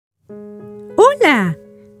¡Hola!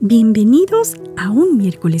 Bienvenidos a un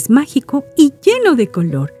miércoles mágico y lleno de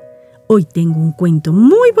color. Hoy tengo un cuento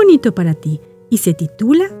muy bonito para ti y se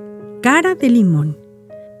titula Cara de Limón.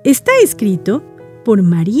 Está escrito por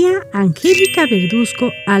María Angélica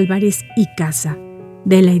Verduzco Álvarez y Casa,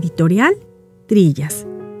 de la editorial Trillas.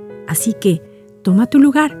 Así que toma tu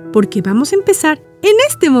lugar porque vamos a empezar en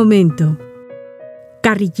este momento.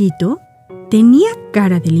 Carrillito tenía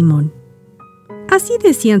cara de limón. Así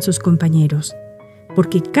decían sus compañeros,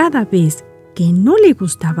 porque cada vez que no le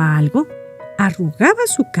gustaba algo, arrugaba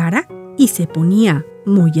su cara y se ponía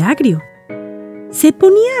muy agrio. Se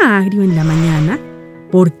ponía agrio en la mañana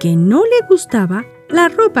porque no le gustaba la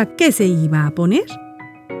ropa que se iba a poner.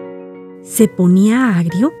 Se ponía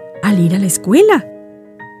agrio al ir a la escuela.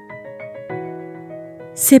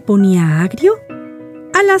 Se ponía agrio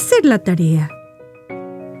al hacer la tarea.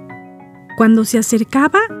 Cuando se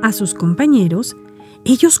acercaba a sus compañeros,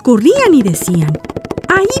 ellos corrían y decían: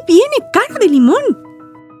 ¡ahí viene Cara de Limón!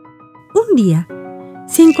 Un día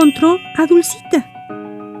se encontró a Dulcita,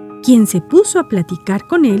 quien se puso a platicar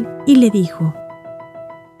con él y le dijo: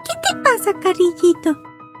 ¿qué te pasa, Carrillito?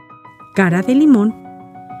 Cara de Limón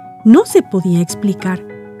no se podía explicar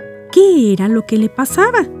qué era lo que le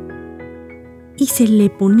pasaba y se le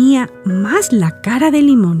ponía más la cara de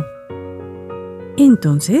limón.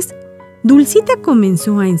 Entonces, Dulcita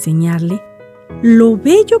comenzó a enseñarle lo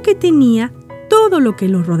bello que tenía todo lo que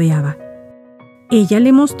lo rodeaba. Ella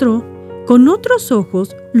le mostró con otros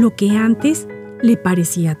ojos lo que antes le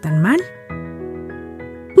parecía tan mal.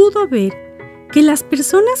 Pudo ver que las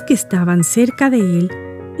personas que estaban cerca de él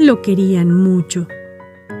lo querían mucho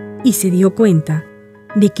y se dio cuenta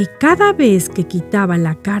de que cada vez que quitaba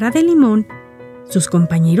la cara de limón, sus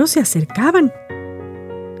compañeros se acercaban.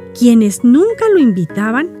 Quienes nunca lo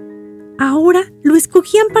invitaban, ahora lo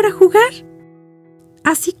escogían para jugar.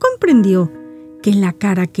 Así comprendió que la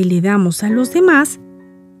cara que le damos a los demás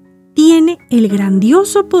tiene el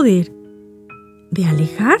grandioso poder de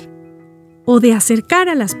alejar o de acercar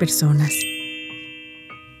a las personas.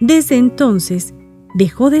 Desde entonces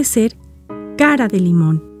dejó de ser Cara de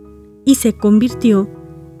Limón y se convirtió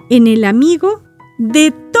en el amigo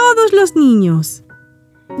de todos los niños.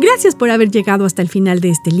 Gracias por haber llegado hasta el final de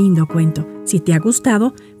este lindo cuento. Si te ha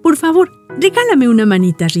gustado, por favor, regálame una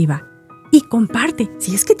manita arriba. Y comparte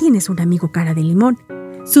si es que tienes un amigo Cara de Limón.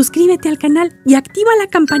 Suscríbete al canal y activa la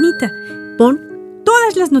campanita. Pon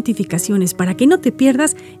todas las notificaciones para que no te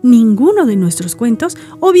pierdas ninguno de nuestros cuentos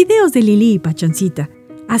o videos de Lili y Pachoncita.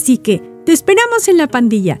 Así que te esperamos en la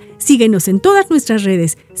pandilla. Síguenos en todas nuestras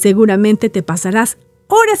redes. Seguramente te pasarás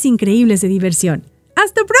horas increíbles de diversión.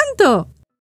 ¡Hasta pronto!